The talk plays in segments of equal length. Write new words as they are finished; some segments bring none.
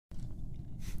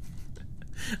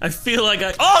I feel like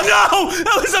I- Oh no!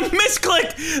 That was a misclick!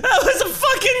 That was a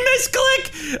fucking misclick!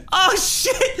 Oh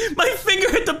shit! My finger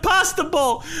hit the pasta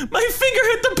bowl! My finger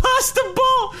hit the pasta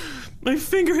bowl! My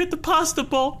finger hit the pasta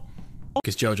bowl!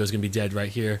 Because JoJo's gonna be dead right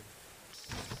here.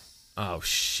 Oh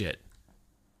shit.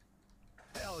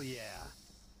 Hell yeah.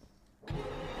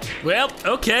 Well,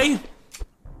 okay.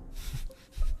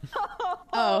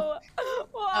 Oh.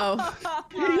 Oh.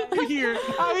 I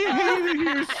hate it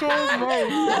here so much.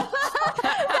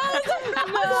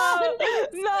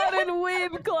 No, not in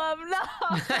Win Club, no.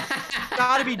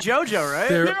 Gotta be JoJo, right?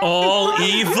 They're all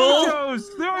evil?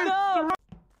 No.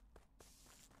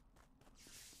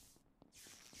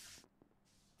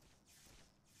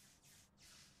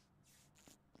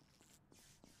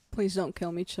 Please don't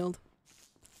kill me, Chilled.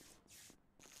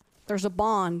 There's a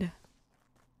bond.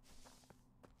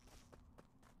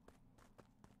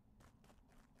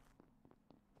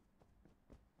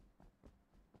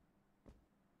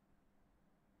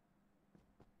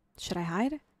 Should I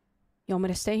hide? You want me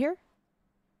to stay here?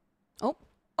 Oh.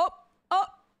 Oh. Oh.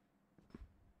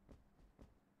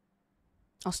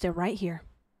 I'll stay right here.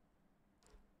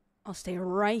 I'll stay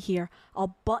right here.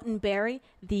 I'll button Barry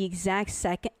the exact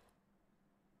second.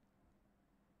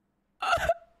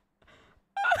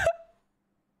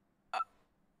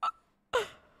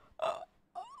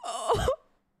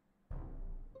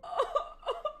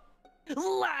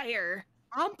 Liar!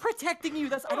 I'm protecting you.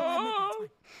 That's I don't have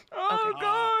Oh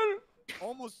god!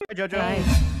 Almost JoJo.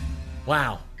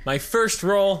 Wow. My first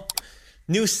roll.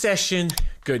 New session.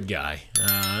 Good guy.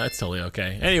 That's totally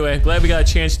okay. Anyway, glad we got a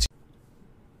chance to.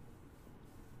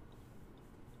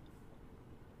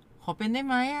 ขอเป็นได้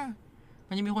ไหมอ่ะ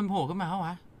มันจะมีคนโผล่ขึ้นมาเหรอว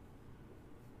ะ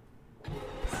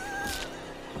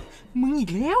มึงอี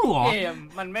กแล้วเหรอ เกม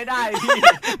มันไม่ได้พี่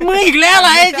มึงอีกแล้วเหร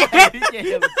อไอ้เจมส์ เ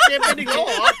กมเป็นอีกแล้วเ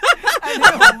หรอไอ้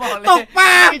ที่ผมบอกเลย ตกปล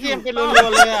า เกมเป็นรัว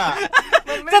ๆเลยอ่ะ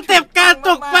สเต็ปการต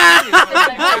กปลา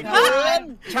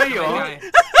ใช่เหรอ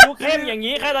กูเข้มอย่าง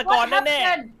นี้ฆาตกรแน่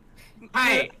ๆ ใช่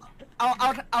เ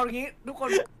อาอย่างนี้ทุกคน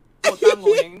กดตามผ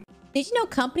มเอง Did you know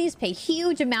companies pay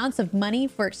huge amounts of money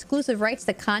for exclusive rights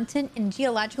to content in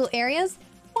geological areas?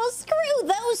 Well, screw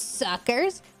those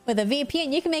suckers. With a VPN,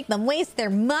 you can make them waste their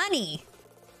money.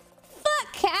 Fuck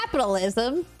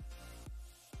capitalism.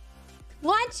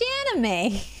 Watch anime.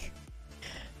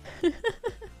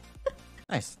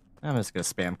 Nice. I'm just gonna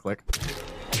spam click.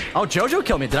 Oh, JoJo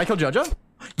killed me. Did I kill JoJo?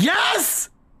 Yes!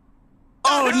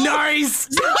 Oh, nice!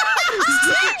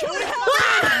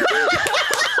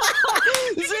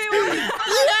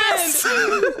 Yes!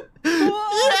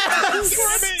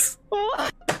 Yes!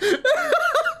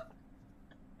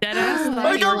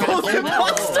 I got both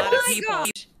imposters!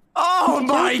 Oh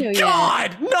my god!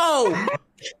 No!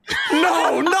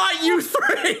 No, not you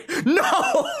three! No!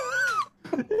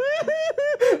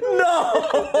 No!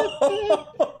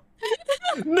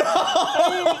 No!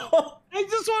 I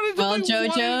just wanted to play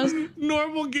JoJo's one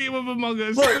normal game of Among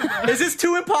Us. Look, is this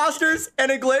 2 imposters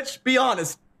and a glitch? Be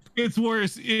honest. It's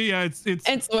worse. Yeah,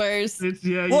 it's worse.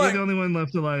 yeah, What? you're the only one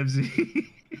left alive, Z.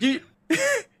 You,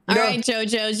 All right,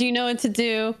 JoJo's, you know what to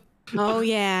do. Oh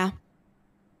yeah.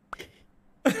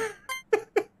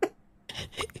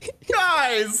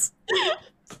 guys!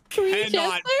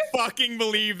 Cannot fucking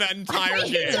believe that entire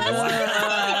game.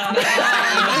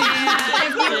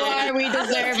 If you are, we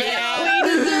deserve it.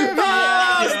 We deserve it.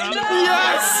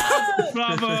 Yes!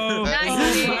 Bravo!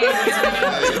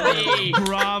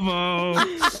 Bravo!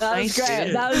 That was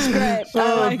great. That was great. Oh,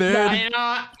 I like man. that. You know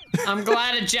what? I'm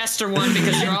glad a Jester won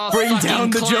because you're all Bring fucking down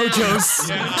the clowns. JoJos.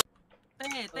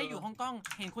 เต้อยู่ห้องกล้อง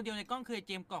เห็นคนเดียวในกล้องคือเ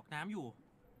จมส์กรอกน้ำอยู่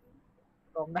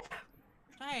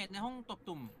ใช่ในห้องตบ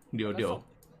ตุ่มเดี๋ยว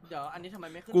อันนี้ทำไม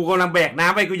ไม่ขึ้น กูกำลังแบกน้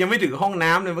ำไปกูยังไม่ถึงห้อง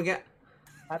น้ำเลยเมื่อกี้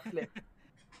ชั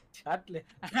ดเลย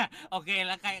โอเคแ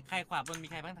ล้วใครขวาบนมี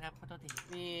ใครบ้างครับขอโทษที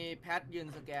มีแพทยืน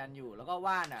สแกนอยู่แล้วก็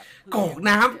ว่านอ่ะ กอก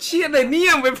น้ำเชี่ยเลยเนี่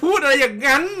ยไปพูดอะไรอย่าง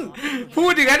นั้นพู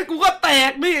ดอย่างนั้นกูก็แต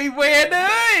กดิไอเวนเ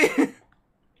อ้ย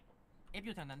เอฟอ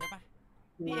ยู่แถวนั้นได้ปะ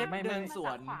พี่เอฟเดินสว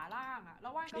น ขวาล่างอ่ะแล้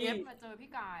วว่านก็มาเจอพี่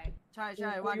กาย ใ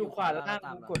ช่ว่านอยู่ขวาแล้ว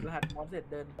กดรหัสมอสเสร็จ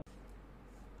เดิน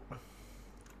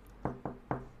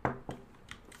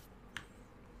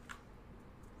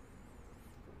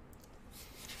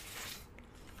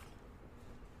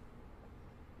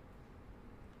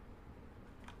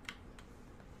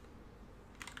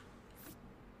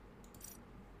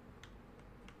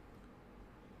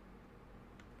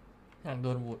อยากโด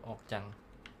นวูดออกจัง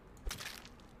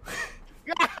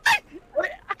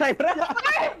อะไรพระ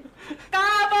กล้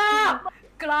ามา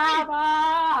กล้ามา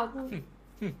ก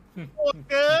โหด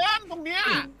เกินตรงเนี้ย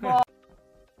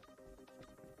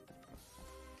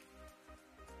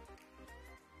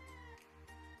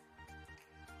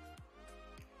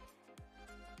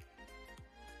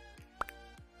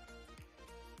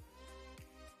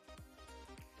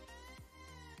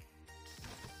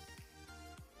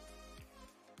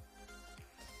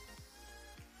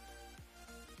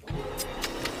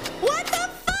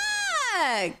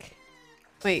heck?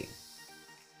 Wait.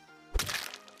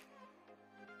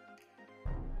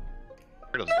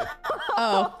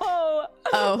 Oh.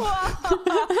 Oh.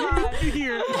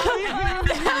 Here.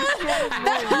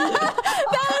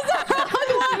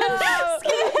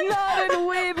 Not in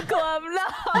Weeb Club, no.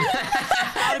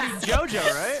 Gotta be JoJo,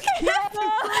 right?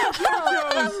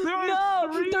 No,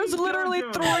 there's literally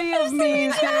 3 of me,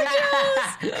 dude.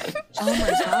 Oh my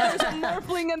god. There's a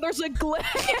morphling and there's a glitch.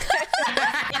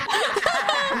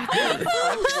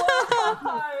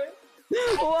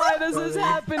 Why does this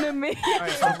happen to me?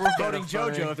 Alright, so we're voting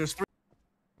JoJo if there's 3.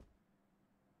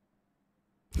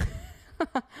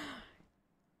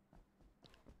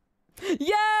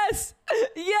 Yes!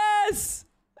 Yes!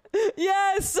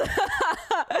 Yes!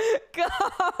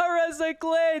 Kara's a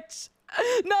glitch!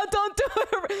 No, don't do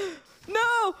it!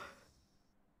 No!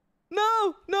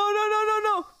 No! No, no, no, no,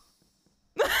 no!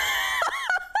 No!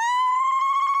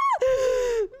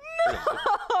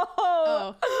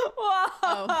 Oh.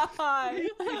 Why?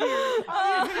 I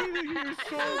hate it here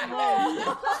so much.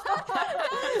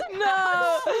 No!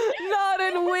 Not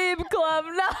in Weeb Club,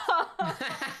 no!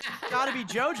 Gotta be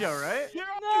JoJo, right?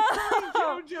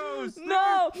 No. JoJo's.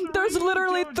 No, there's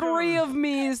literally 3 of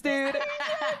me's, dude.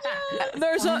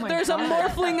 There's a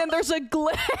morphling and there's a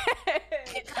glitch.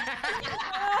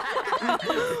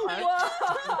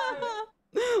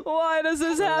 Why does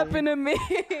this happen to me?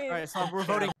 Alright, so we're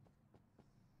voting.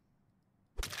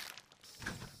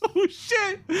 Oh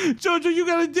shit! Jojo, you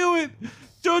gotta do it!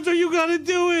 Jojo, you gotta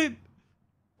do it!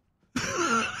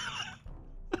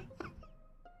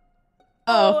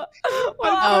 Oh.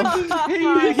 I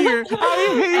hate it here. I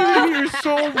hate it here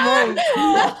so much.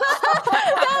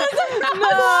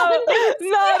 No,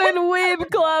 not in Weeb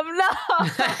Club, no.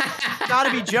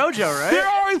 Gotta be JoJo, right? There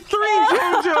are 3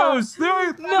 JoJos. There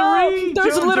are 3 No,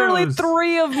 there's JoJos. literally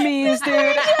 3 of me's,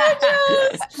 dude.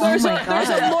 There's a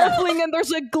morphling and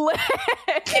there's a glitch.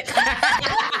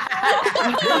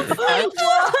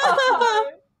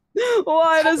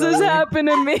 Why does this happen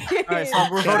to me? Alright, so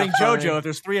we're voting JoJo if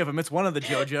there's 3 of them. It's one of the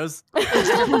JoJos.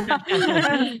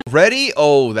 Ready?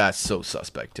 Oh, that's so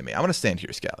suspect to me. I'm gonna stand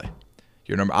here, Scally.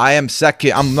 You're number. I am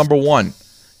second. I'm number 1.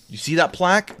 You see that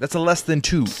plaque? That's a less than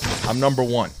 2. I'm number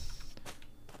 1.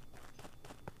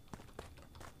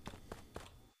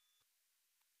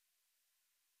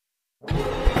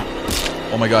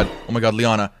 Oh my god. Oh my god,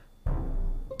 Liana.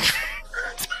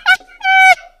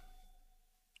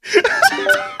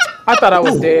 I thought I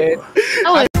was dead.